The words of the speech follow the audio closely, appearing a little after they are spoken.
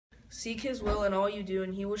Seek his will in all you do,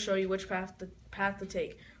 and he will show you which path to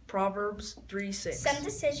take. Proverbs 3:6. Some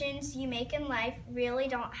decisions you make in life really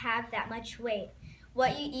don't have that much weight.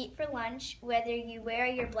 What you eat for lunch, whether you wear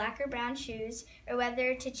your black or brown shoes, or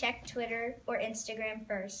whether to check Twitter or Instagram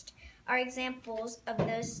first, are examples of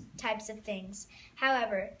those types of things.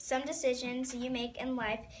 However, some decisions you make in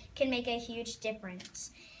life can make a huge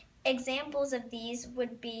difference. Examples of these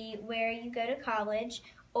would be where you go to college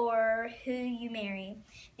or who you marry.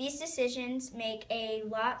 These decisions make a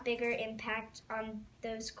lot bigger impact on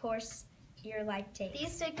those course your life takes.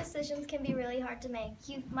 These big decisions can be really hard to make.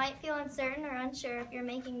 You might feel uncertain or unsure if you're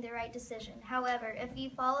making the right decision. However, if you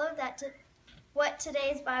follow what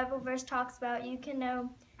today's Bible verse talks about, you can know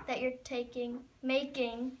that you're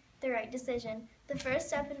making the right decision. The first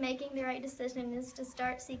step in making the right decision is to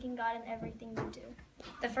start seeking God in everything you do.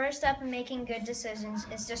 The first step in making good decisions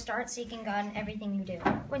is to start seeking God in everything you do.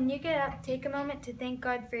 When you get up, take a moment to thank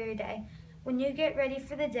God for your day. When you get ready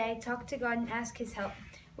for the day, talk to God and ask His help.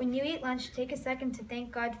 When you eat lunch, take a second to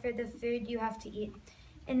thank God for the food you have to eat.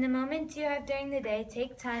 In the moments you have during the day,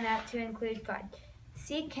 take time out to include God.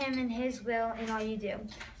 Seek Him and His will in all you do.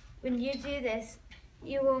 When you do this,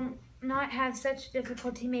 you will not have such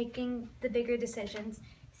difficulty making the bigger decisions.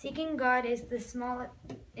 Seeking God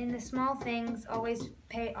in the small things always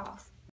pay off.